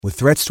With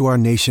threats to our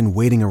nation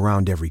waiting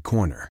around every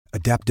corner,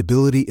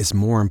 adaptability is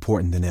more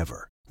important than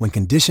ever. When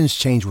conditions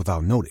change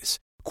without notice,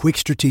 quick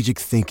strategic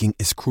thinking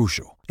is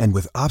crucial. And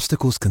with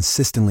obstacles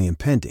consistently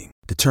impending,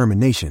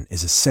 determination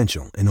is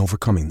essential in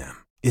overcoming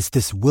them. It's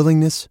this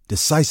willingness,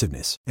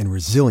 decisiveness, and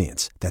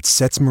resilience that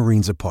sets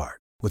Marines apart.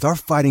 With our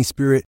fighting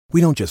spirit, we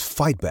don't just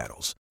fight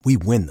battles, we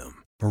win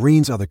them.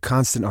 Marines are the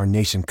constant our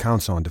nation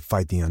counts on to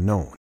fight the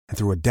unknown. And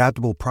through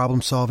adaptable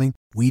problem solving,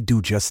 we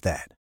do just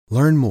that.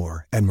 Learn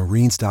more at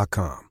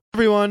marines.com.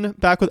 Everyone,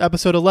 back with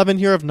episode 11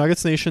 here of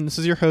Nuggets Nation. This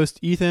is your host,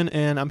 Ethan,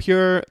 and I'm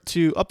here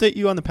to update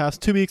you on the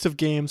past 2 weeks of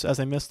games as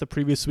I missed the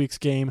previous week's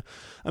game.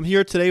 I'm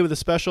here today with a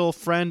special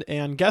friend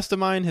and guest of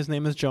mine. His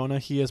name is Jonah.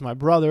 He is my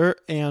brother,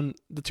 and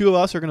the two of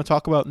us are going to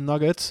talk about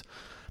Nuggets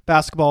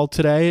basketball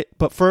today.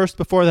 But first,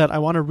 before that, I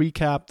want to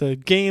recap the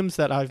games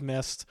that I've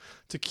missed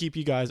to keep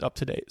you guys up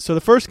to date. So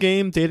the first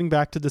game, dating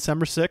back to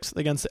December 6th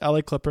against the LA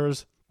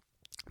Clippers,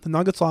 the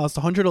Nuggets lost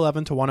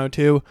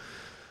 111-102.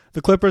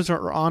 The Clippers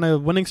are on a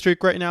winning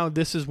streak right now.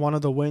 This is one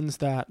of the wins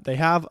that they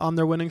have on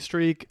their winning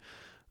streak.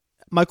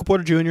 Michael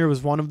Porter Jr.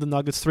 was one of the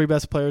Nuggets' 3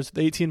 best players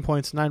with 18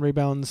 points, 9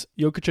 rebounds.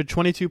 Jokic had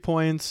 22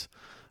 points,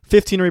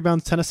 15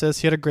 rebounds, 10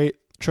 assists. He had a great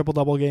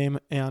triple-double game.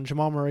 And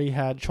Jamal Murray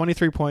had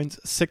 23 points,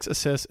 6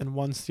 assists, and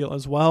 1 steal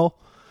as well.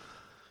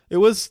 It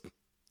was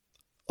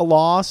a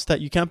loss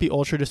that you can't be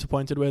ultra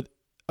disappointed with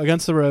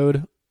against the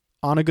road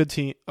on a good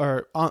team,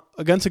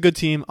 against a good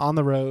team on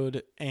the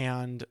road,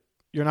 and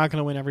you're not going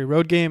to win every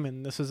road game,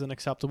 and this is an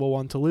acceptable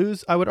one to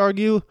lose, I would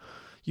argue.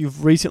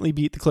 You've recently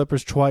beat the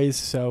Clippers twice,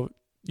 so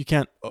you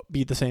can't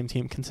beat the same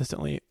team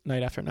consistently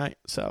night after night.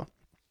 So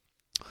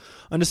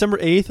on December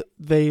 8th,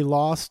 they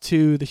lost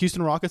to the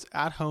Houston Rockets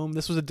at home.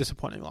 This was a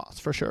disappointing loss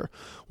for sure.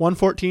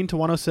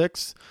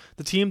 114-106.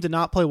 The team did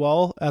not play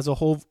well as a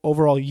whole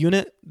overall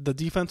unit. The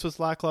defense was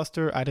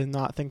lackluster. I did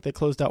not think they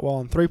closed out well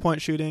on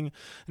three-point shooting.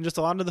 And just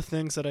a lot of the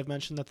things that I've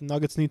mentioned that the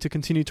Nuggets need to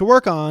continue to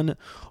work on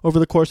over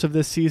the course of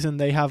this season,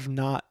 they have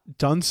not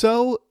done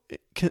so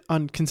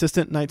on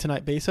consistent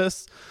night-to-night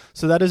basis.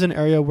 So that is an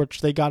area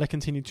which they got to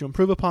continue to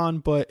improve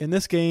upon. But in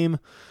this game,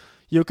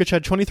 Jokic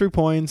had 23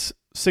 points,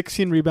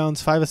 16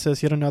 rebounds, 5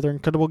 assists. He had another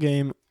incredible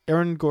game.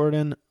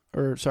 Michael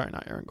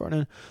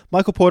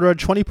Porter had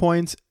 20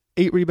 points,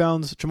 8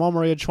 rebounds. Jamal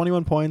Murray had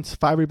 21 points,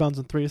 5 rebounds,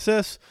 and 3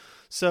 assists.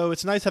 So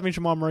it's nice having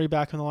Jamal Murray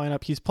back in the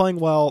lineup. He's playing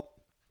well.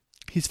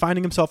 He's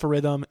finding himself a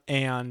rhythm,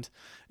 and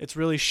it's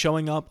really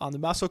showing up on the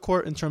basketball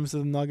court in terms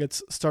of the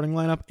Nuggets starting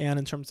lineup and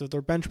in terms of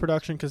their bench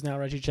production, because now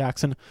Reggie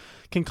Jackson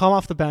can come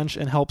off the bench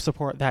and help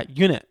support that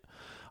unit.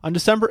 On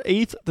December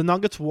 8th, the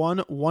Nuggets won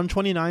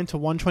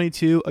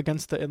 129-122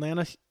 against the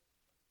Atlanta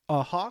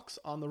Hawks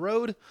on the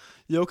road.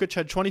 Jokic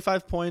had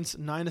 25 points,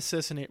 9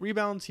 assists, and 8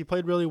 rebounds. He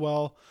played really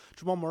well.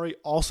 Jamal Murray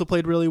also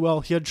played really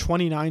well. He had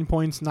 29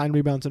 points, 9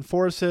 rebounds, and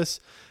 4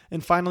 assists.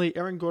 And finally,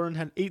 Aaron Gordon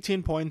had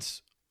 18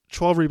 points,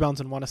 12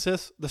 rebounds, and 1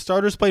 assist. The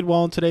starters played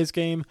well in today's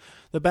game.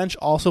 The bench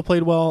also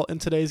played well in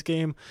today's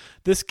game.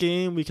 This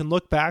game we can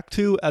look back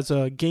to as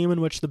a game in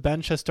which the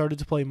bench has started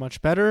to play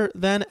much better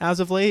than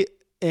as of late,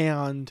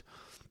 and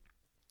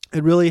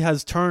it really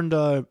has turned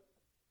a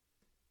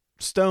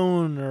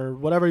stone or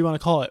whatever you want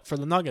to call it for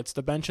the Nuggets.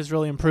 The bench has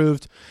really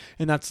improved,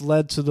 and that's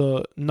led to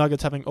the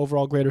Nuggets having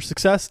overall greater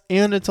success,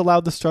 and it's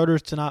allowed the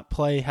starters to not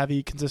play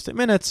heavy, consistent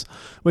minutes,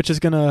 which is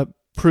going to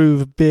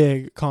prove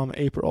big come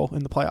April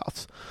in the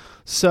playoffs.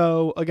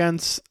 So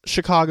against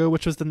Chicago,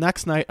 which was the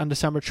next night on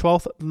December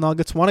 12th, the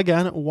Nuggets won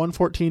again,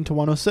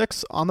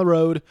 114-106 on the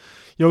road.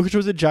 Jokic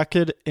was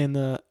ejected in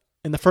the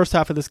first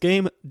half of this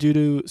game due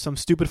to some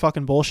stupid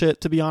fucking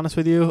bullshit, to be honest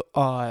with you.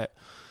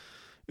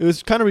 It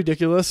was kind of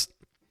ridiculous.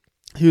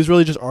 He was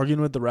really just arguing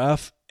with the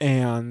ref,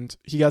 and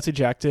he gets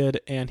ejected,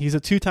 and he's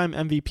a 2-time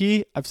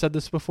MVP. I've said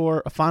this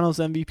before, a finals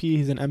MVP.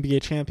 He's an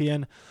NBA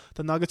champion.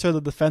 The Nuggets are the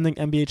defending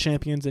NBA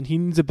champions, and he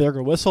needs a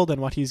bigger whistle than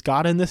what he's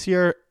gotten this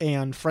year.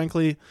 And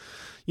frankly,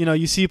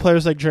 you see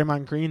players like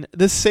Draymond Green.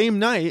 This same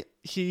night,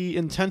 he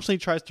intentionally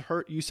tries to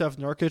hurt Jusuf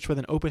Nurkic with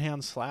an open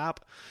hand slap,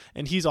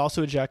 and he's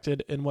also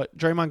ejected. And what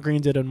Draymond Green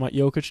did and what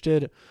Jokic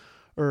did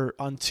are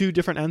on 2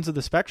 different ends of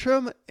the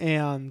spectrum,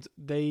 and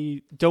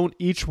they don't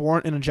each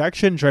warrant an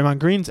ejection. Draymond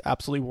Green's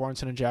absolutely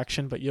warrants an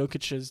ejection, but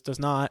Jokic's does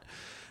not.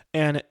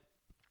 And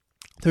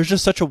there's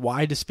just such a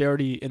wide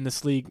disparity in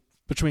this league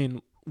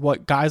between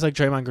what guys like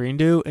Draymond Green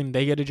do, and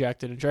they get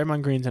ejected, and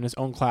Draymond Green's in his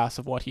own class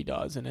of what he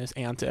does and his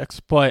antics.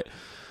 But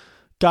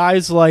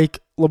guys like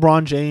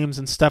LeBron James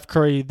and Steph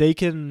Curry, they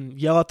can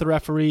yell at the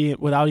referee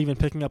without even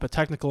picking up a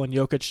technical, and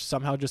Jokic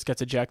somehow just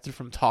gets ejected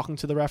from talking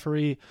to the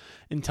referee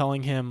and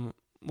telling him,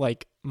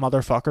 like,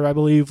 motherfucker, I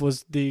believe,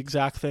 was the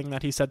exact thing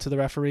that he said to the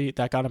referee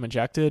that got him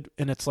ejected.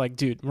 And it's like,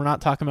 dude, we're not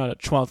talking about a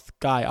 12th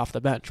guy off the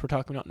bench. We're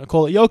talking about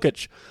Nikola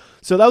Jokic.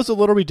 So that was a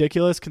little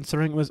ridiculous,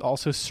 considering it was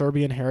also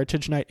Serbian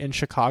Heritage Night in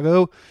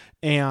Chicago.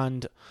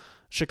 And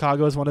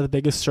Chicago is one of the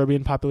biggest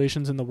Serbian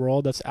populations in the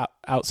world that's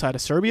outside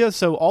of Serbia.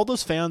 So all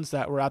those fans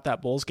that were at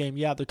that Bulls game,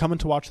 yeah, they're coming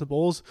to watch the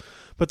Bulls,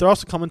 but they're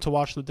also coming to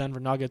watch the Denver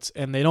Nuggets,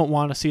 and they don't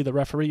want to see the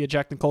referee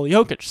eject Nikola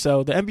Jokic.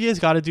 So the NBA's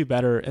got to do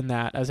better in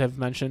that, as I've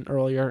mentioned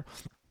earlier.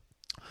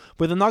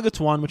 But the Nuggets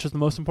won, which is the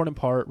most important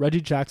part.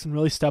 Reggie Jackson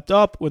really stepped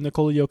up with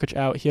Nikola Jokic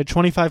out. He had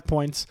 25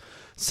 points,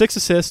 6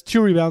 assists,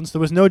 2 rebounds.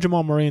 There was no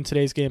Jamal Murray in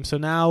today's game. So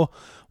now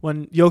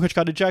when Jokic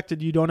got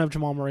ejected, you don't have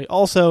Jamal Murray.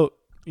 Also,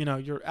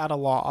 you're at a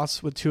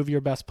loss with 2 of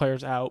your best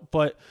players out.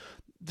 But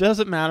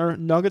doesn't matter.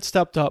 Nuggets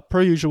stepped up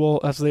per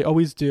usual, as they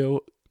always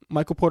do.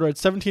 Michael Porter had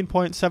 17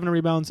 points, 7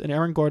 rebounds, and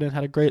Aaron Gordon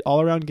had a great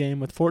all-around game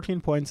with 14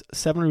 points,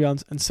 7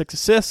 rebounds, and 6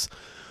 assists.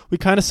 We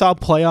kind of saw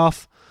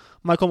playoff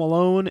Michael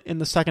Malone in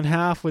the second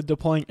half with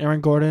deploying Aaron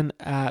Gordon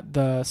at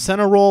the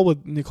center role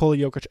with Nikola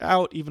Jokic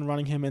out, even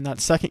running him in that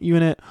second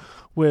unit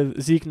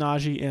with Zeke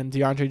Naji and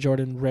DeAndre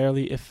Jordan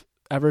rarely, if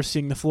ever,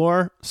 seeing the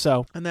floor.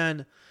 And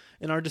then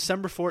in our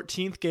December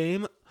 14th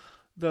game,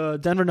 the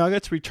Denver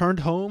Nuggets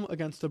returned home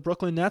against the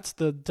Brooklyn Nets.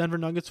 The Denver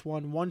Nuggets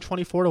won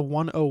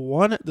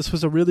 124-101. This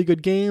was a really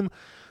good game.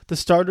 The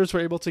starters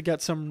were able to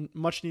get some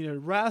much-needed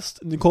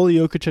rest. Nikola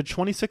Jokic had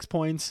 26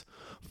 points,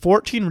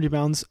 14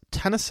 rebounds,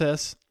 10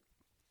 assists.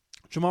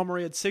 Jamal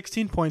Murray had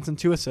 16 points and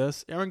 2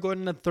 assists. Aaron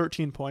Gordon had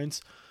 13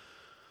 points.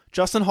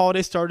 Justin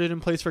Holiday started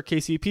in place for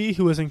KCP,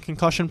 who was in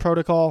concussion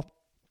protocol.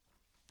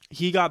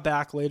 He got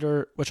back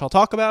later, which I'll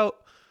talk about.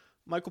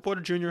 Michael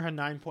Porter Jr. had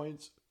 9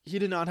 points. He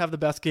did not have the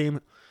best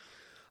game.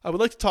 I would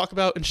like to talk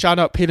about and shout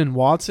out Peyton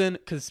Watson,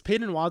 because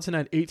Peyton Watson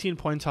had 18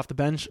 points off the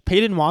bench.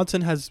 Peyton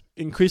Watson has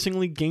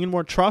increasingly gained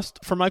more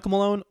trust for Michael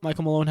Malone.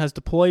 Michael Malone has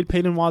deployed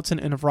Peyton Watson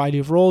in a variety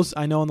of roles.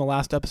 I know in the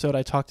last episode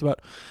I talked about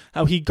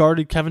how he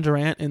guarded Kevin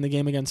Durant in the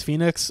game against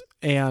Phoenix,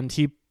 and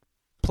he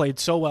played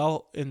so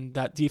well in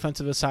that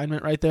defensive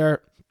assignment right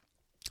there.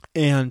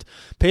 And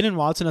Peyton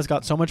Watson has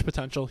got so much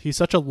potential. He's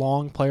such a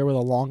long player with a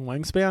long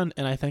wingspan,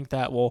 and I think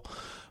that will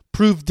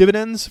prove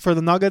dividends for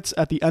the Nuggets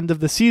at the end of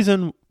the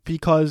season,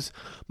 because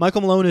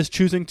Michael Malone is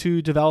choosing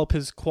to develop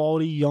his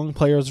quality young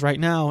players right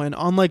now. And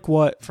unlike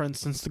what, for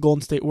instance, the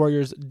Golden State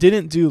Warriors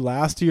didn't do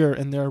last year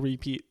in their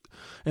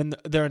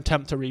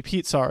attempt to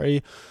repeat,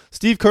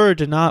 Steve Kerr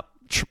did not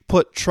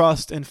put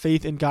trust and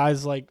faith in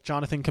guys like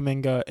Jonathan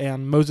Kuminga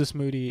and Moses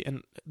Moody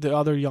and the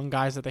other young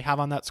guys that they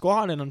have on that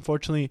squad. And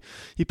unfortunately,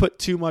 he put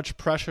too much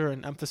pressure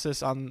and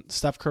emphasis on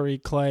Steph Curry,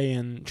 Clay,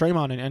 and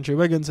Draymond and Andrew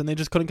Wiggins, and they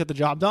just couldn't get the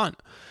job done.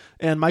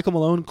 And Michael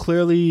Malone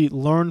clearly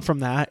learned from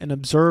that and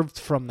observed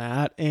from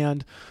that.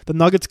 And the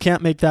Nuggets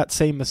can't make that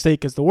same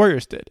mistake as the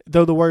Warriors did.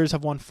 Though the Warriors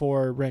have won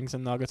 4 rings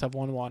and the Nuggets have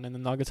won 1, and the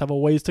Nuggets have a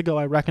ways to go,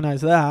 I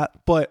recognize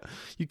that. But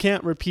you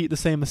can't repeat the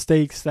same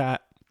mistakes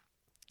that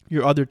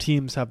your other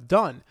teams have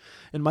done.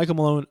 And Michael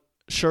Malone,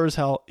 sure as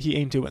hell, he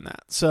ain't doing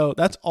that. So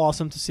that's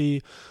awesome to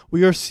see.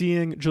 We are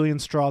seeing Julian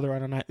Strawther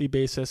on a nightly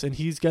basis, and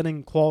he's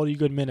getting quality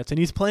good minutes, and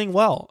he's playing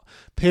well.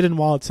 Peyton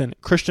Watson,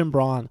 Christian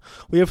Braun.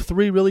 We have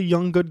 3 really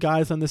young good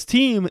guys on this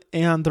team,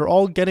 and they're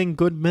all getting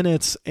good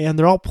minutes, and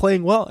they're all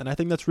playing well. And I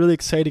think that's really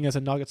exciting as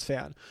a Nuggets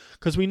fan,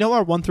 because we know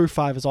our 1 through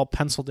 5 is all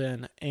penciled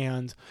in,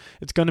 and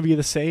it's going to be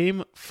the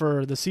same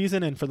for the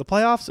season and for the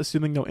playoffs,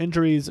 assuming no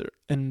injuries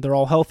and they're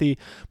all healthy.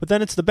 But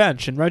then it's the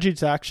bench, and Reggie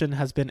Jackson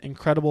has been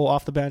incredible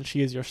off the bench.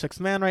 He is your 6th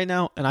man right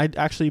now, and I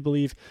actually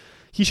believe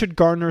he should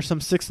garner some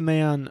 6th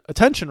man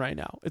attention right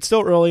now. It's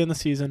still early in the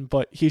season,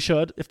 but he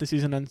should. If the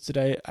season ends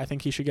today, I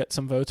think he should get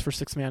some votes for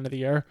 6th man of the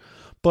year.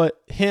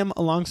 But him,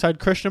 alongside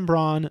Christian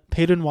Braun,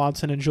 Peyton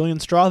Watson, and Julian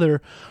Strawther,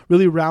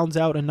 really rounds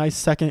out a nice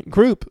second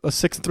group of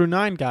 6 through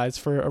 9 guys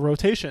for a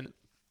rotation.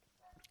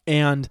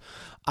 And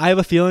I have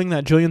a feeling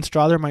that Julian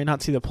Strawther might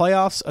not see the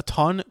playoffs a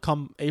ton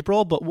come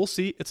April, but we'll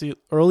see. It's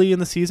early in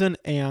the season,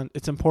 and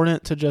it's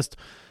important to just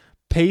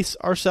pace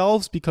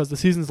ourselves because the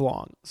season's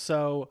long.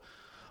 So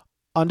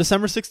on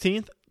December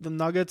 16th, the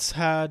Nuggets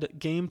had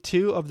Game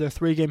 2 of their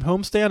 3-game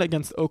homestand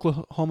against the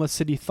Oklahoma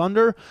City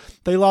Thunder.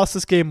 They lost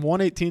this game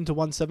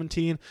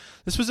 118-117.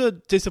 This was a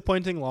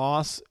disappointing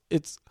loss.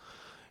 It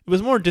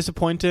was more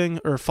disappointing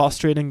or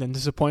frustrating than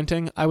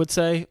disappointing, I would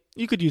say.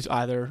 You could use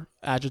either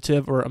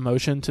adjective or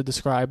emotion to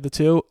describe the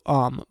two,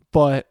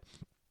 but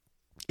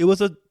it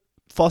was a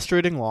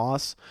frustrating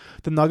loss.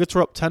 The Nuggets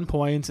were up 10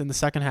 points in the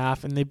second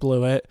half, and they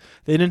blew it.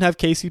 They didn't have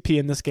KCP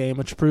in this game,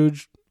 which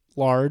proved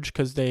large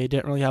because they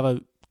didn't really have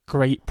a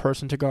great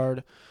person to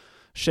guard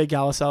Shai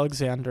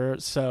Gilgeous-Alexander,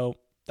 so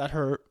that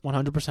hurt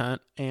 100%,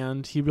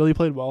 and he really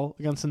played well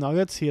against the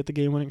Nuggets. He hit the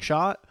game-winning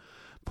shot.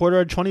 Porter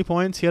had 20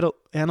 points. He had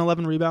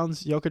 11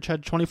 rebounds. Jokic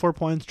had 24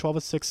 points, 12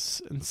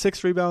 assists, and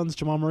 6 rebounds.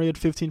 Jamal Murray had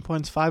 15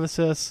 points, 5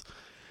 assists.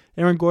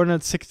 Aaron Gordon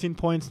had 16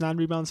 points, 9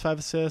 rebounds, 5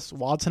 assists.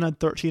 Watson had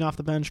 13 off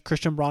the bench.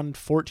 Christian Braun had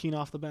 14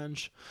 off the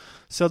bench.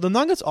 So the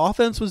Nuggets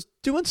offense was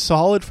doing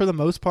solid for the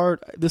most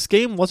part. This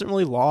game wasn't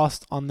really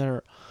lost on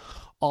their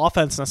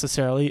offense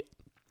necessarily.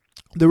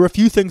 There were a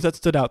few things that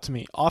stood out to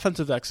me.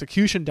 Offensive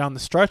execution down the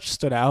stretch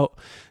stood out.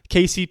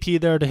 KCP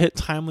there to hit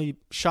timely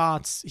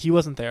shots. He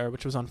wasn't there,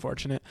 which was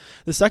unfortunate.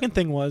 The second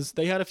thing was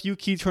they had a few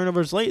key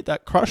turnovers late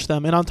that crushed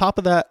them. And on top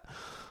of that,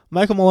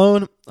 Michael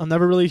Malone, I'm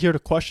never really here to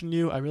question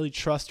you. I really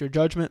trust your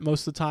judgment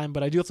most of the time,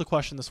 but I do have to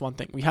question this one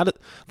thing. The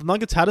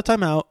Nuggets had a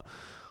timeout.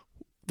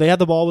 They had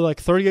the ball with like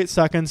 38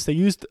 seconds. They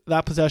used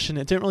that possession.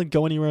 It didn't really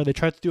go anywhere. They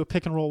tried to do a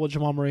pick and roll with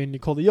Jamal Murray and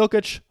Nikola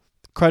Jokic.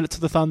 Credit to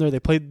the Thunder.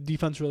 They played the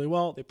defense really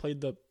well. They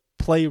played the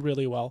play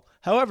really well.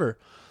 However,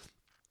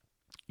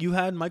 you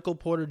had Michael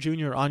Porter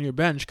Jr. on your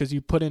bench because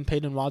you put in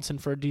Peyton Watson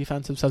for a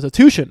defensive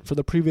substitution for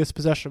the previous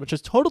possession, which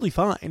is totally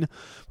fine.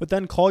 But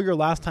then call your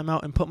last time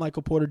out and put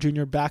Michael Porter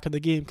Jr. back in the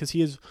game because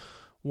he is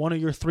one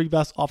of your 3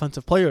 best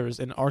offensive players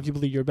and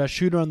arguably your best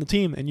shooter on the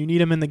team, and you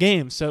need him in the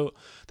game. So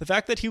the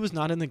fact that he was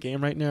not in the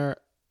game right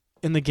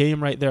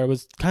there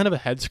was kind of a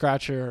head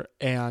scratcher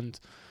and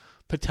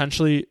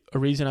potentially a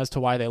reason as to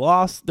why they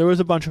lost. There was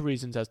a bunch of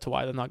reasons as to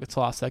why the Nuggets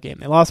lost that game.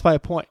 They lost by a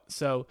point.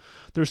 So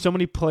there's so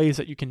many plays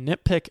that you can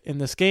nitpick in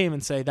this game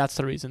and say, that's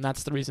the reason,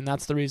 that's the reason,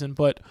 that's the reason.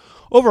 But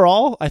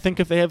overall, I think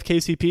if they have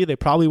KCP, they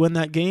probably win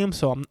that game.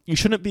 So you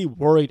shouldn't be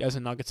worried as a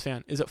Nuggets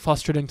fan. Is it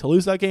frustrating to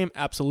lose that game?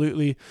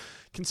 Absolutely.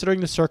 Considering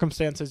the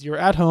circumstances, you're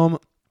at home,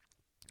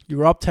 you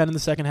were up 10 in the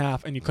second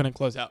half, and you couldn't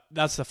close out.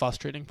 That's the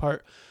frustrating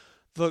part.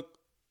 The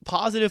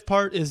positive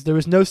part is there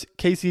was no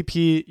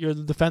KCP. You're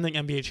the defending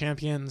NBA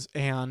champions,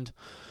 and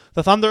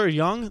the Thunder are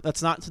young.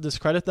 That's not to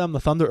discredit them. The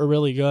Thunder are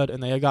really good,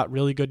 and they got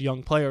really good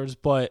young players,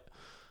 but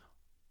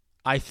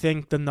I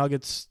think the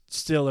Nuggets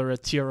still are a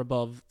tier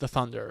above the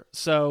Thunder.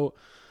 So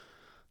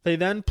they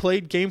then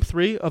played Game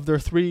 3 of their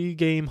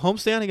 3-game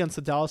homestand against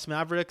the Dallas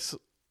Mavericks.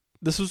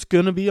 This was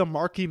going to be a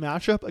marquee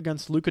matchup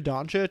against Luka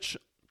Doncic.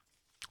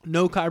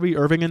 No Kyrie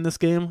Irving in this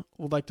game.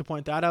 Would like to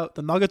point that out.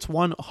 The Nuggets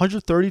won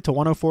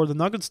 130-104. The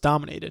Nuggets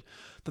dominated.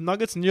 The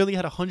Nuggets nearly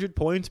had 100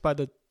 points by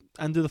the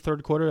end of the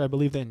third quarter. I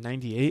believe they had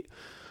 98.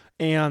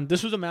 And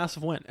this was a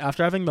massive win.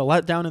 After having the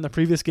letdown in the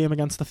previous game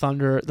against the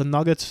Thunder, the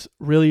Nuggets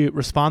really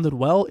responded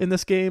well in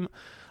this game.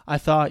 I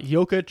thought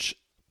Jokic,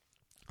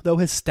 though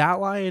his stat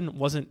line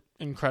wasn't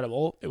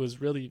incredible, it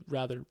was really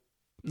rather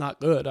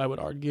not good, I would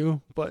argue.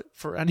 But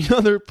for any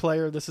other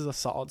player, this is a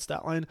solid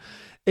stat line.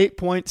 8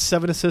 points,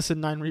 7 assists, and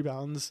 9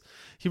 rebounds.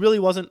 He really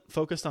wasn't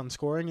focused on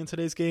scoring in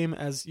today's game.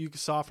 As you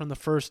saw from the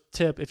first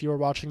tip, if you were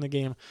watching the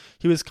game,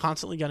 he was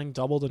constantly getting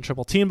doubled and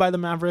triple teamed by the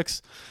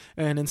Mavericks.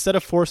 And instead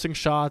of forcing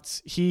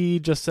shots, he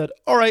just said,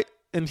 all right.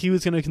 And he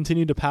was going to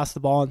continue to pass the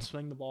ball and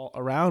swing the ball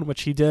around,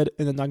 which he did.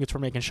 And the Nuggets were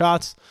making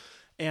shots.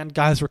 And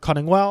guys were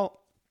cutting well.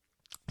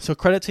 So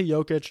credit to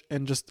Jokic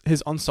and just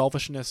his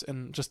unselfishness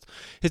and just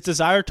his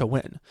desire to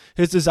win.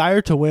 His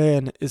desire to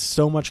win is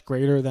so much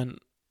greater than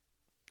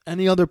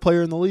any other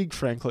player in the league,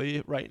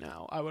 frankly, right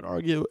now, I would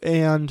argue.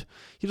 And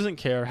he doesn't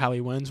care how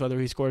he wins, whether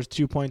he scores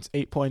 2 points,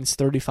 8 points,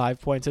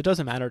 35 points. It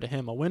doesn't matter to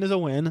him. A win is a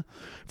win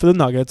for the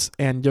Nuggets,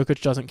 and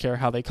Jokic doesn't care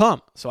how they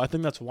come. So I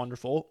think that's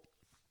wonderful.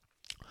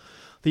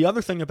 The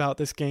other thing about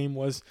this game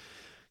was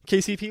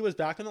KCP was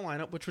back in the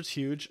lineup, which was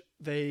huge.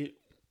 They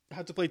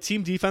had to play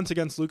team defense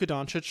against Luka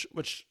Doncic,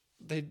 which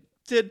they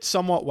did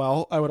somewhat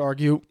well, I would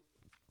argue.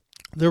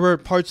 There were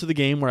parts of the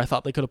game where I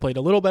thought they could have played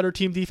a little better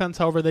team defense.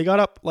 However, they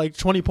got up like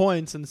 20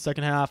 points in the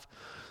second half,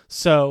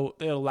 so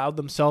they allowed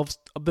themselves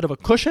a bit of a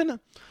cushion.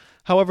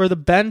 However, the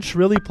bench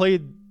really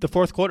played the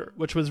fourth quarter,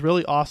 which was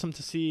really awesome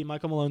to see.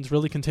 Michael Malone's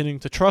really continuing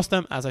to trust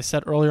them, as I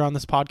said earlier on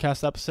this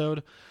podcast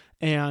episode.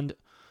 And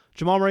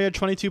Jamal Murray had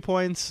 22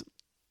 points.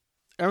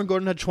 Aaron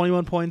Gordon had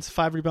 21 points,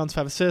 5 rebounds,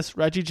 5 assists.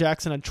 Reggie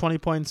Jackson had 20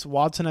 points.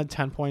 Watson had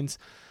 10 points.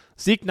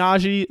 Zeke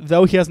Naji,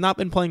 though he has not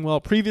been playing well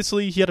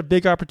previously, he had a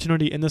big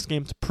opportunity in this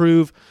game to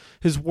prove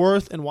his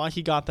worth and why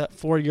he got that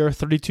 4-year,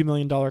 $32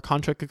 million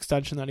contract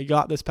extension that he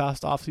got this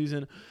past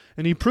offseason.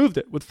 And he proved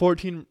it with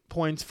 14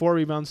 points, 4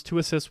 rebounds, 2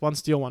 assists, 1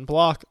 steal, 1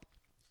 block.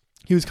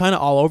 He was kind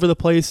of all over the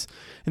place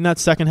in that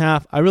second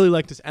half. I really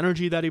liked his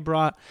energy that he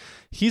brought.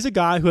 He's a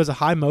guy who has a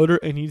high motor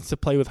and needs to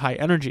play with high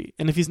energy.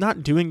 And if he's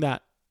not doing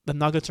that, the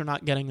Nuggets are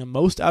not getting the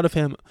most out of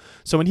him.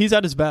 So when he's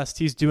at his best,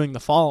 he's doing the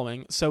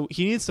following. So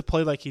he needs to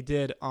play like he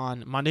did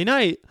on Monday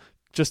night,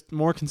 just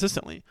more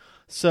consistently.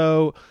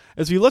 So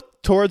as we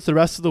look towards the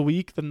rest of the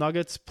week, the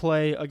Nuggets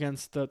play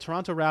against the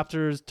Toronto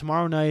Raptors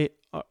tomorrow night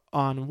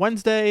on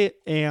Wednesday.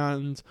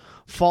 And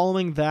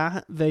following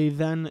that, they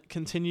then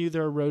continue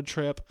their road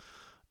trip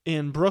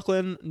in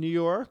Brooklyn, New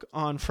York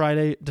on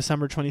Friday,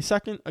 December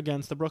 22nd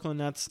against the Brooklyn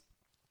Nets.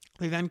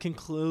 They then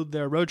conclude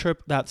their road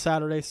trip that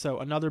Saturday, so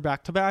another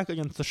back-to-back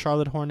against the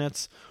Charlotte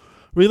Hornets.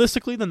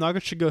 Realistically, the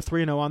Nuggets should go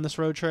 3-0 on this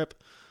road trip.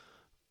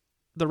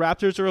 The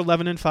Raptors are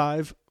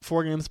 11-5,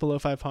 4 games below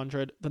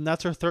 500. The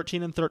Nets are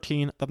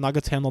 13-13. The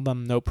Nuggets handled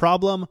them no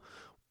problem.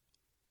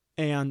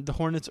 And the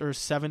Hornets are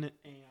 7-18.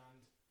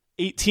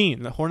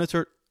 The Hornets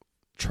are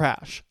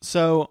trash.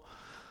 So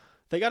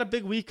they got a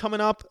big week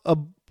coming up, a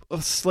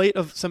slate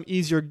of some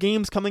easier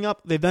games coming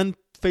up. They then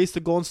face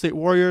the Golden State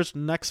Warriors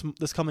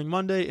this coming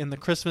Monday in the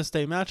Christmas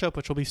Day matchup,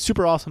 which will be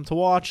super awesome to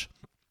watch.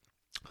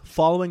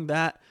 Following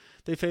that,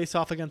 they face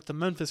off against the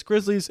Memphis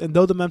Grizzlies, and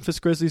though the Memphis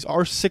Grizzlies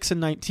are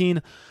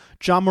 6-19,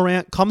 John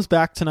Morant comes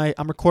back tonight.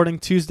 I'm recording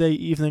Tuesday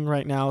evening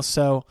right now,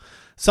 so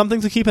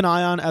something to keep an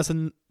eye on as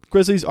the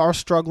Grizzlies are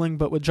struggling,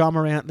 but with John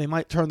Morant, they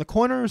might turn the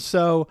corner.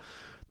 So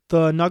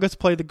the Nuggets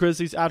play the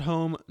Grizzlies at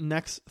home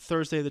next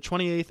Thursday, the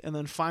 28th, and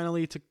then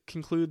finally to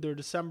conclude their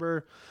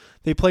December,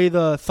 they play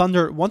the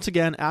Thunder once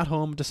again at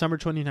home December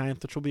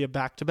 29th, which will be a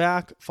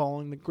back-to-back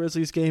following the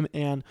Grizzlies game,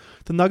 and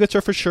the Nuggets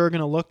are for sure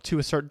going to look to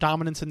assert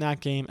dominance in that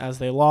game as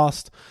they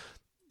lost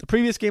the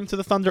previous game to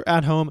the Thunder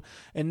at home.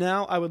 And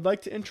now I would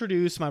like to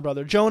introduce my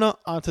brother Jonah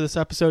onto this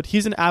episode.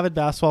 He's an avid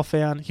basketball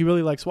fan. He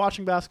really likes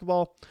watching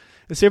basketball.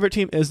 His favorite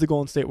team is the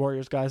Golden State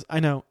Warriors, guys. I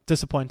know,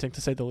 disappointing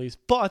to say the least,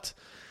 but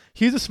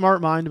he's a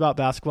smart mind about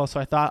basketball, so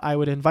I thought I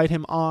would invite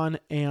him on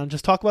and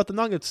just talk about the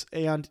Nuggets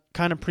and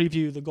kind of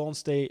preview the Golden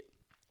State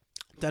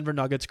Denver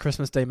Nuggets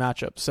Christmas Day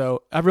matchup.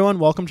 So everyone,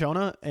 welcome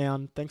Jonah,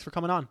 and thanks for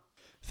coming on.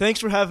 Thanks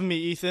for having me,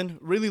 Ethan.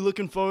 Really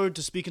looking forward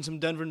to speaking some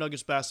Denver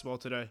Nuggets basketball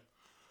today.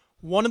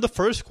 One of the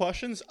first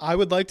questions I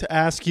would like to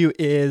ask you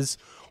is,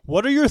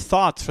 what are your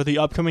thoughts for the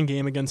upcoming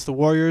game against the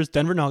Warriors,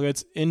 Denver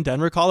Nuggets, in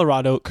Denver,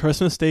 Colorado,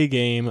 Christmas Day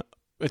game?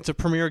 It's a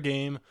premier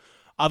game.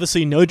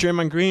 Obviously, no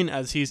Draymond Green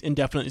as he's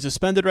indefinitely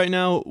suspended right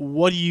now.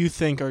 What do you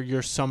think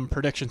are some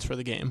predictions for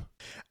the game?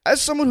 As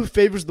someone who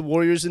favors the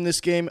Warriors in this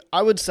game,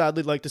 I would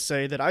sadly like to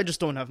say that I just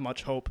don't have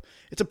much hope.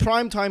 It's a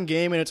primetime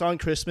game and it's on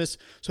Christmas,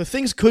 so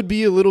things could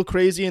be a little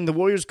crazy and the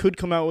Warriors could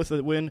come out with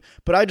a win,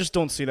 but I just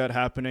don't see that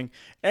happening.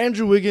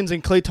 Andrew Wiggins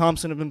and Klay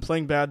Thompson have been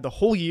playing bad the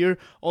whole year,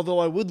 although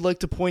I would like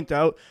to point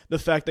out the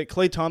fact that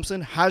Klay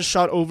Thompson has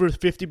shot over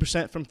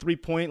 50% from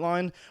three-point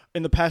line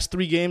in the past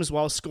 3 games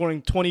while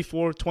scoring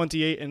 24,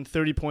 28, and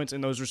 30 points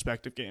in those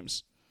respective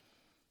games.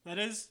 That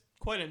is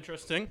quite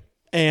interesting.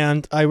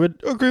 And I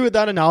would agree with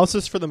that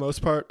analysis for the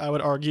most part, I would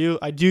argue.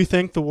 I do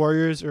think the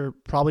Warriors are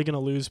probably going to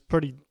lose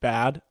pretty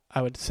bad,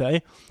 I would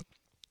say.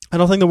 I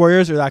don't think the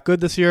Warriors are that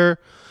good this year.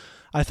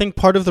 I think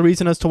part of the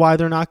reason as to why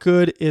they're not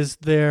good is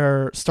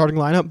their starting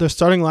lineup. Their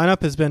starting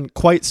lineup has been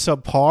quite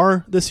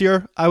subpar this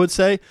year, I would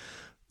say.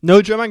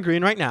 No Draymond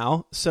Green right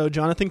now, so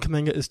Jonathan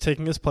Kuminga is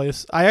taking his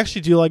place. I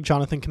actually do like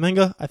Jonathan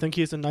Kuminga. I think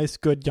he's a nice,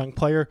 good young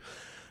player.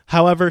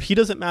 However, he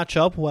doesn't match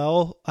up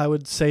well, I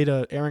would say,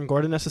 to Aaron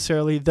Gordon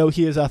necessarily, though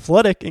he is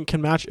athletic and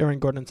can match Aaron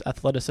Gordon's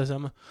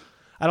athleticism.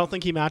 I don't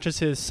think he matches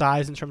his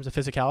size in terms of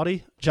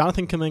physicality.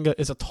 Jonathan Kuminga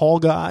is a tall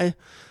guy.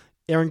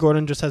 Aaron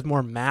Gordon just has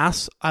more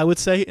mass, I would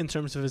say, in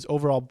terms of his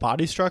overall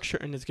body structure,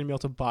 and is going to be able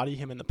to body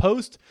him in the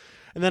post.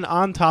 And then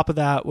on top of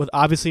that, with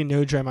obviously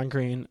no Draymond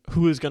Green,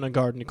 who is going to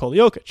guard Nikola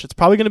Jokic? It's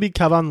probably going to be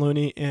Kevon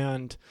Looney,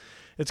 and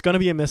it's going to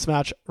be a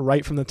mismatch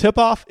right from the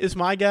tip-off, is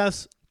my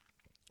guess.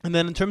 And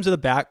then in terms of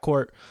the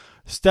backcourt,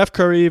 Steph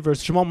Curry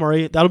versus Jamal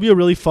Murray, that'll be a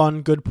really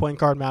fun, good point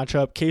guard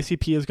matchup.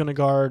 KCP is going to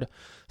guard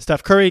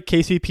Steph Curry.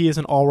 KCP is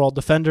an all-world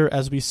defender,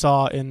 as we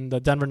saw in the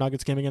Denver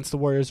Nuggets game against the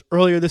Warriors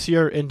earlier this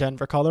year in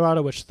Denver,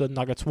 Colorado, which the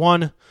Nuggets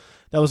won.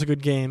 That was a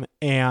good game.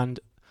 And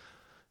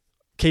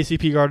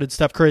KCP guarded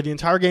Steph Curry the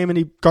entire game, and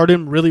he guarded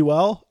him really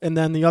well. And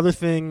then the other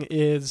thing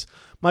is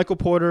Michael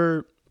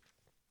Porter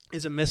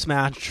is a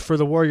mismatch for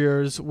the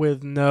Warriors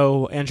with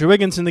no Andrew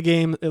Wiggins in the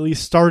game, at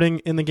least starting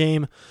in the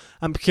game.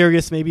 I'm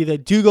curious, maybe they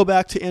do go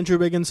back to Andrew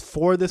Wiggins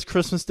for this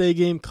Christmas Day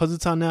game because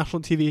it's on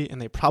national TV and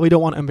they probably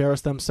don't want to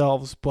embarrass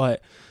themselves.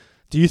 But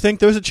do you think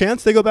there's a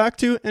chance they go back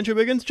to Andrew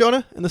Wiggins,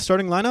 Jonah, in the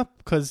starting lineup?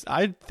 Because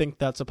I think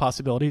that's a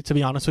possibility, to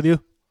be honest with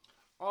you.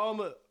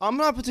 I'm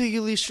not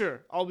particularly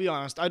sure, I'll be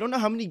honest. I don't know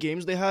how many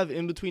games they have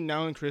in between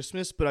now and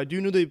Christmas, but I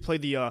do know they play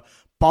the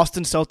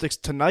Boston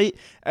Celtics tonight,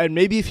 and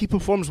maybe if he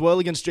performs well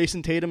against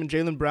Jason Tatum and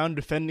Jaylen Brown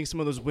defending some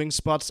of those wing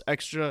spots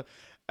extra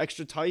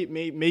tight,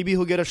 maybe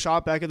he'll get a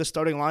shot back at the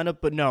starting lineup,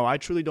 but no, I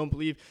truly don't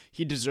believe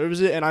he deserves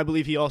it, and I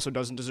believe he also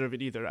doesn't deserve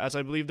it either, as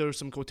I believe there were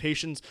some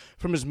quotations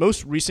from his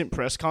most recent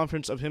press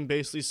conference of him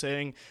basically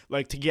saying,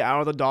 like, to get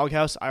out of the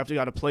doghouse, I have to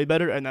gotta play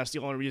better, and that's the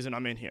only reason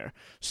I'm in here.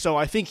 So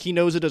I think he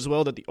knows it as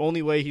well, that the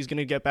only way he's going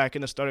to get back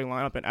in the starting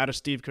lineup and out of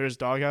Steve Kerr's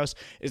doghouse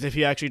is if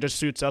he actually just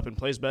suits up and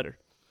plays better.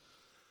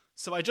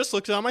 So I just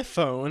looked on my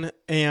phone,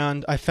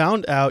 and I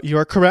found out you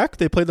are correct.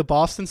 They play the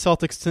Boston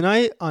Celtics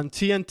tonight on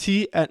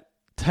TNT at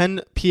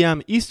 10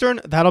 p.m. Eastern.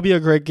 That'll be a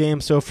great game.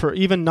 So for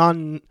even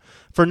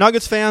for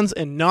Nuggets fans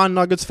and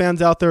non-Nuggets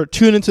fans out there,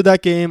 tune into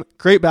that game.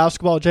 Great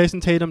basketball.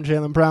 Jason Tatum,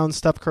 Jaylen Brown,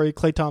 Steph Curry,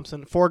 Klay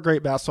Thompson, 4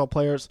 great basketball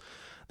players.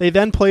 They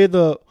then play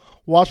the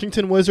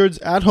Washington Wizards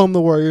at home,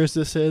 the Warriors.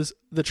 This is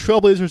the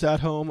Trailblazers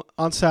at home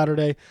on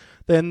Saturday.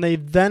 Then they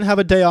have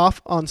a day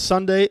off on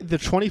Sunday, the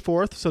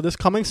 24th. So this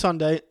coming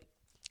Sunday,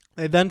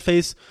 they then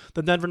face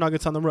the Denver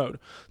Nuggets on the road.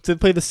 So they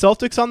play the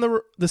Celtics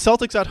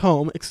at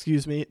home,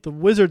 the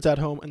Wizards at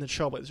home, and the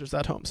Trailblazers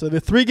at home. So they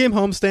have a 3-game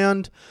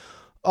homestand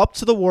up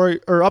to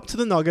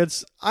the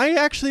Nuggets. I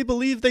actually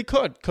believe they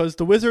could, because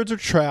the Wizards are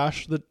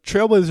trash, the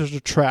Trailblazers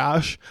are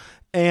trash,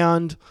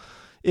 and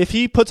if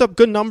he puts up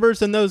good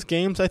numbers in those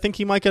games, I think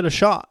he might get a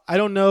shot. I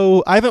don't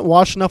know. I haven't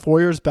watched enough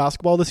Warriors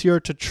basketball this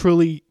year to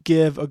truly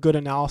give a good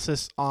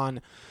analysis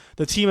on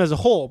the team as a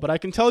whole, but I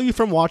can tell you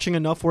from watching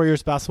enough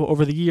Warriors basketball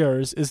over the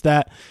years is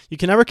that you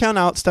can never count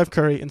out Steph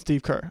Curry and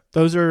Steve Kerr.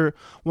 Those are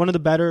one of the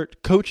better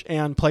coach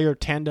and player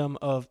tandem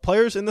of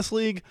players in this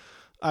league.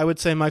 I would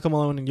say Michael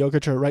Malone and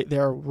Jokic are right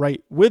there,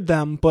 right with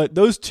them, but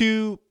those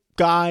two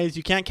guys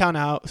you can't count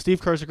out.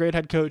 Steve Kerr is a great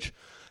head coach.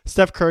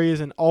 Steph Curry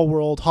is an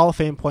all-world Hall of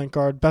Fame point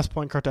guard, best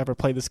point guard to ever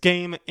play this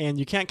game, and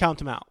you can't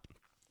count him out.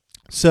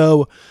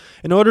 So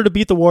in order to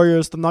beat the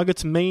Warriors, the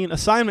Nuggets' main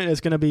assignment is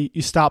going to be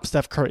you stop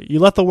Steph Curry. You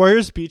let the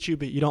Warriors beat you,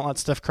 but you don't let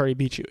Steph Curry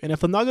beat you. And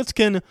if the Nuggets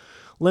can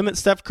limit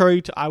Steph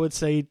Curry to, I would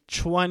say,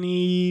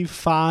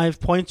 25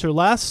 points or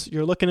less,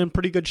 you're looking in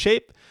pretty good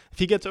shape. If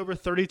he gets over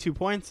 32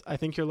 points, I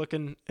think you're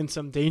looking in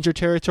some danger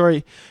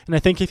territory. And I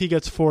think if he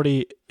gets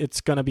 40,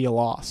 it's going to be a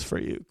loss for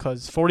you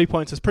because 40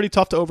 points is pretty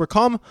tough to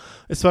overcome,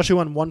 especially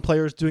when one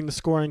player is doing the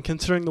scoring,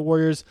 considering the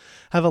Warriors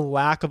have a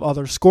lack of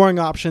other scoring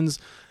options.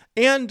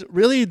 And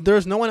really,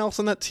 there's no one else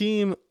on that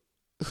team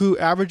who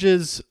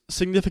averages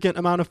significant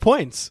amount of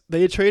points.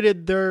 They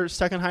traded their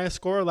second highest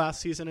scorer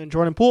last season in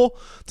Jordan Poole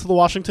to the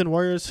Washington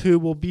Warriors, who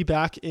will be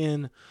back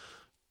in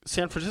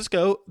San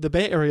Francisco, the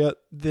Bay Area,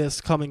 this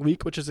coming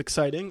week, which is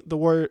exciting.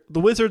 The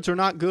Wizards are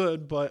not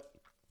good, but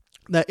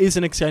that is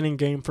an exciting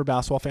game for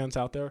basketball fans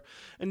out there.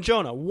 And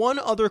Jonah, one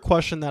other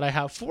question that I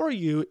have for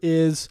you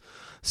is,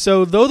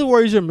 so though the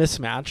Warriors are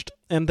mismatched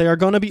and they are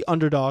going to be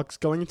underdogs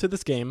going into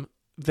this game,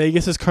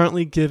 Vegas is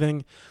currently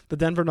giving the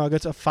Denver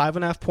Nuggets a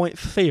 5.5 point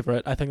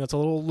favorite. I think that's a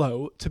little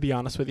low, to be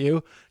honest with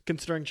you,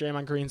 considering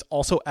Draymond Green's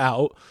also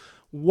out.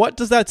 What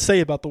does that say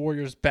about the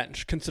Warriors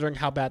bench, considering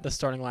how bad the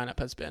starting lineup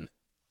has been?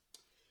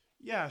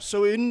 Yeah,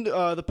 so in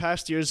the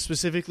past years,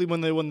 specifically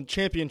when they won the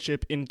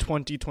championship in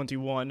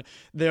 2021,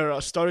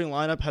 their starting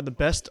lineup had the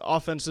best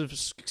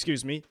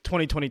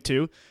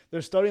 2022,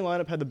 their starting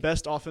lineup had the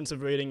best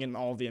offensive rating in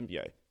all of the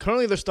NBA.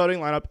 Currently, their starting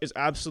lineup is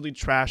absolutely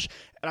trash,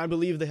 and I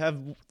believe they have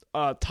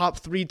top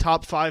 3,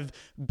 top 5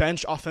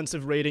 bench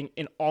offensive rating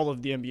in all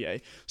of the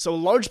NBA. So a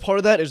large part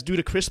of that is due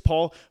to Chris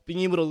Paul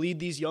being able to lead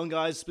these young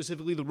guys,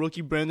 specifically the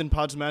rookie Brandon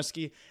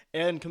Podziemski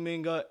and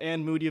Kuminga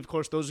and Moody. Of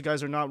course, those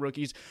guys are not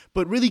rookies,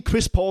 but really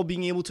Chris Paul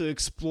being able to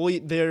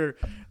exploit their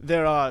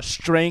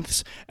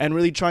strengths and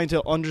really trying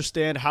to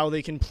understand how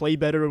they can play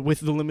better with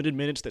the limited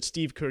minutes that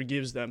Steve Kerr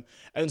gives them.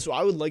 And so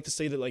I would like to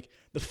say that like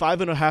the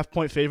 5.5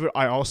 point favorite,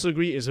 I also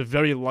agree, is a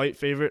very light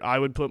favorite. I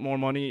would put more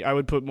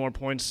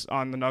points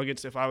on the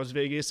Nuggets if I was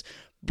Vegas.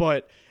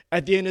 But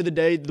at the end of the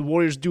day, the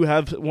Warriors do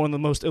have one of the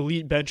most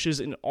elite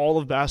benches in all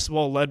of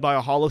basketball, led by a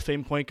Hall of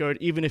Fame point guard.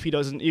 Even if you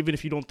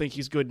don't think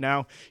he's good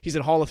now, he's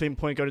a Hall of Fame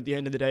point guard at the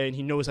end of the day, and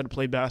he knows how to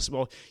play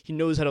basketball. He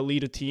knows how to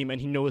lead a team, and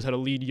he knows how to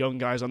lead young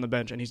guys on the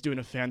bench, and he's doing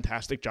a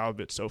fantastic job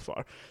of it so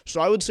far. So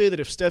I would say that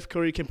if Steph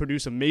Curry can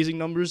produce amazing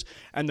numbers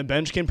and the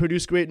bench can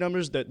produce great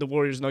numbers, that the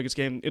Warriors-Nuggets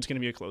game, it's going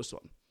to be a close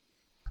one.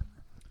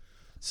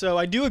 So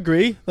I do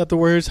agree that the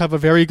Warriors have a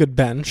very good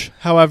bench.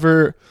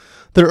 However,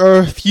 there are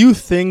a few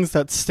things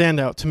that stand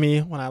out to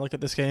me when I look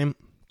at this game.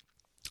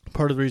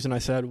 Part of the reason I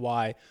said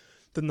why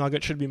the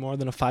Nuggets should be more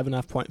than a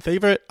 5.5 point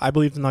favorite. I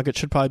believe the Nuggets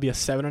should probably be a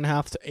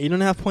 7.5 to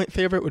 8.5 point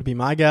favorite would be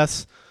my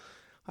guess.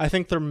 I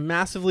think they're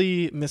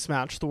massively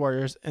mismatched, the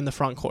Warriors, in the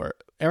front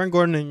court. Aaron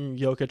Gordon and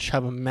Jokic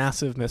have a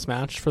massive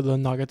mismatch for the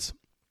Nuggets.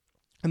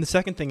 And the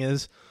second thing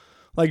is,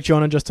 like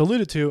Jonah just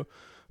alluded to,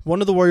 one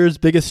of the Warriors'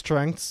 biggest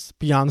strengths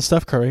beyond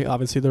Steph Curry,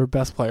 obviously their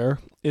best player,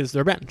 is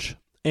their bench.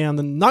 And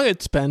the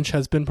Nuggets bench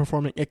has been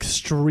performing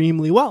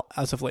extremely well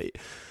as of late.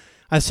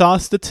 I saw a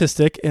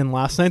statistic in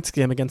last night's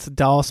game against the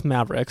Dallas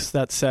Mavericks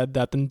that said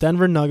that the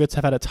Denver Nuggets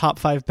have had a top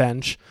 5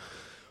 bench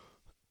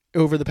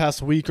over the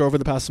past week or over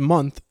the past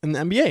month in the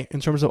NBA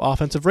in terms of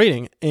offensive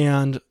rating.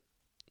 And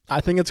I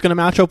think it's going to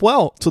match up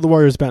well to the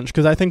Warriors bench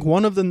because I think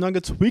one of the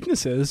Nuggets'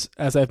 weaknesses,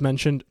 as I've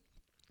mentioned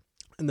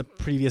in the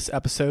previous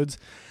episodes,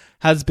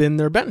 has been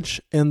their bench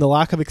and the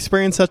lack of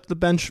experience that the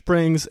bench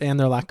brings and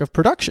their lack of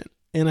production.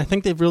 And I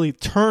think they've really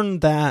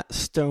turned that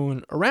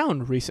stone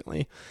around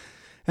recently.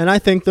 And I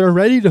think they're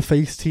ready to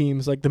face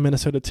teams like the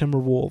Minnesota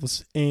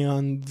Timberwolves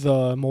and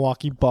the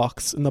Milwaukee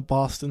Bucks and the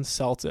Boston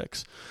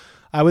Celtics.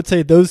 I would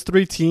say those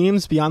 3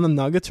 teams beyond the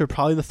Nuggets are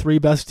probably the 3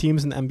 best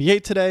teams in the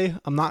NBA today.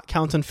 I'm not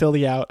counting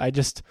Philly out. I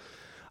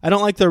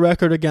don't like their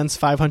record against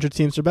 500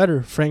 teams or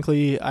better.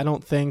 Frankly, I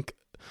don't think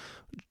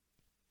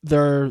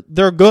they're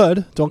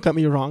good. Don't get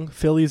me wrong.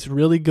 Philly's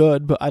really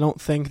good, but I don't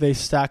think they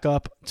stack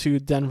up to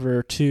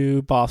Denver,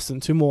 to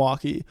Boston, to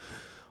Milwaukee.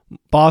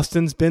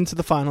 Boston's been to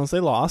the finals. They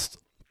lost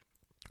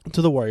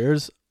to the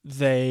Warriors.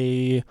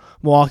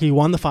 Milwaukee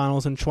won the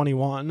finals in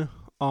 21.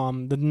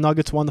 The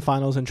Nuggets won the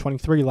finals in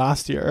 23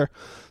 last year.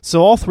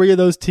 So all 3 of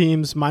those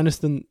teams, minus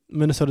the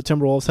Minnesota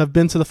Timberwolves, have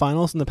been to the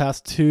finals in the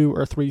past 2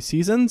 or 3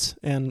 seasons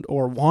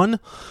or one.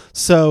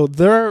 So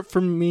they're, for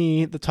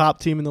me, the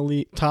top teams in the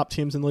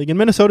league. And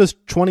Minnesota's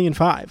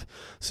 20-5.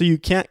 So you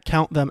can't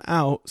count them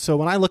out. So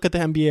when I look at the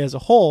NBA as a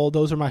whole,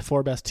 those are my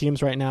 4 best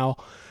teams right now.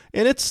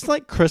 And it's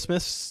like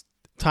Christmas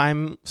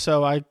time.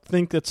 So I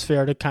think it's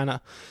fair to kind of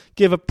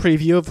give a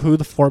preview of who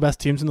the 4 best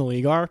teams in the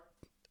league are.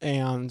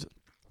 And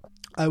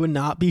I would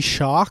not be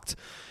shocked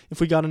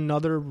if we got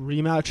another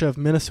rematch of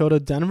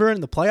Minnesota-Denver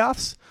in the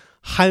playoffs.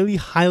 Highly,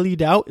 highly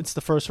doubt it's the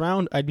first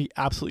round. I'd be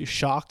absolutely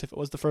shocked if it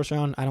was the first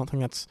round. I don't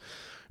think that's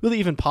really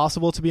even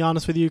possible, to be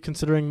honest with you,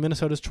 considering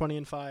Minnesota's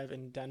 20-5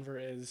 and Denver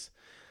is,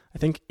 I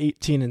think,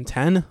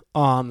 18-10.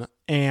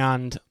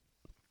 And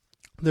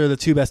they're the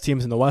 2 best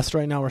teams in the West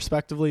right now,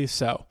 respectively.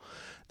 So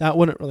that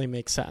wouldn't really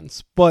make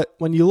sense. But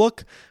when you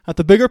look at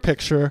the bigger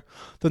picture,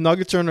 the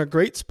Nuggets are in a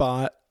great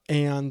spot.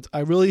 and I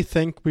really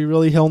think we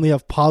really only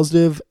have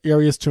positive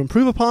areas to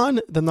improve upon.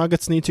 The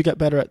Nuggets need to get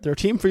better at their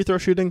team free throw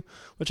shooting,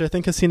 which I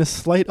think has seen a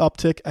slight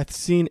uptick. I've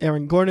seen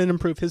Aaron Gordon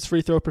improve his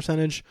free throw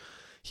percentage.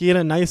 He had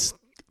a nice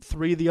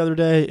 3 the other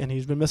day, and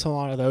he's been missing a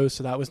lot of those,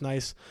 so that was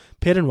nice.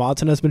 Peyton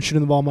Watson has been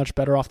shooting the ball much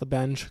better off the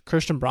bench.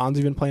 Christian Braun's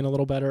even playing a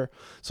little better.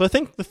 So I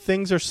think the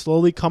things are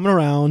slowly coming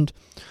around.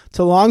 It's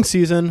a long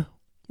season.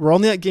 We're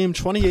only at game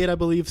 28, I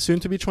believe, soon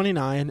to be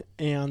 29,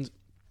 and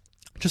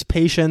just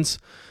patience.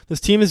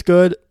 This team is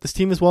good. This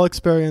team is well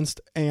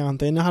experienced, and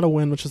they know how to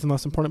win, which is the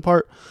most important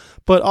part.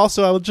 But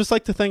also, I would just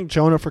like to thank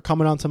Jonah for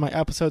coming on to my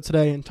episode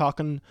today and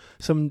talking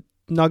some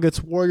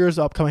Nuggets-Warriors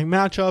upcoming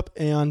matchup,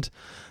 and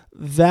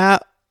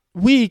that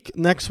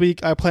next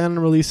week, I plan on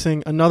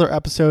releasing another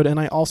episode, and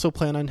I also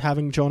plan on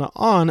having Jonah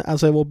on,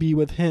 as I will be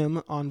with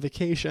him on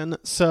vacation.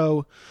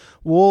 So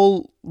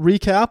we'll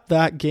recap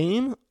that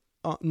game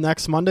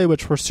next Monday,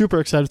 which we're super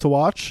excited to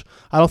watch.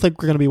 I don't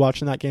think we're going to be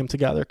watching that game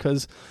together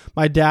because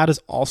my dad is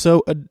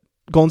also a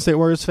Golden State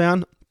Warriors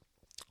fan.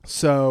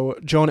 So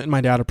Jonah and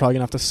my dad are probably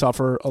going to have to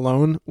suffer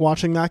alone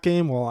watching that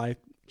game while I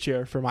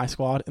cheer for my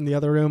squad in the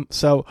other room.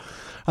 So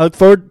I look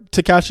forward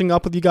to catching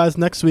up with you guys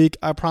next week.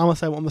 I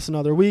promise I won't miss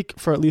another week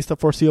for at least the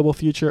foreseeable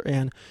future.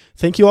 And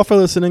thank you all for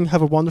listening.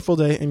 Have a wonderful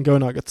day, and go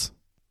Nuggets.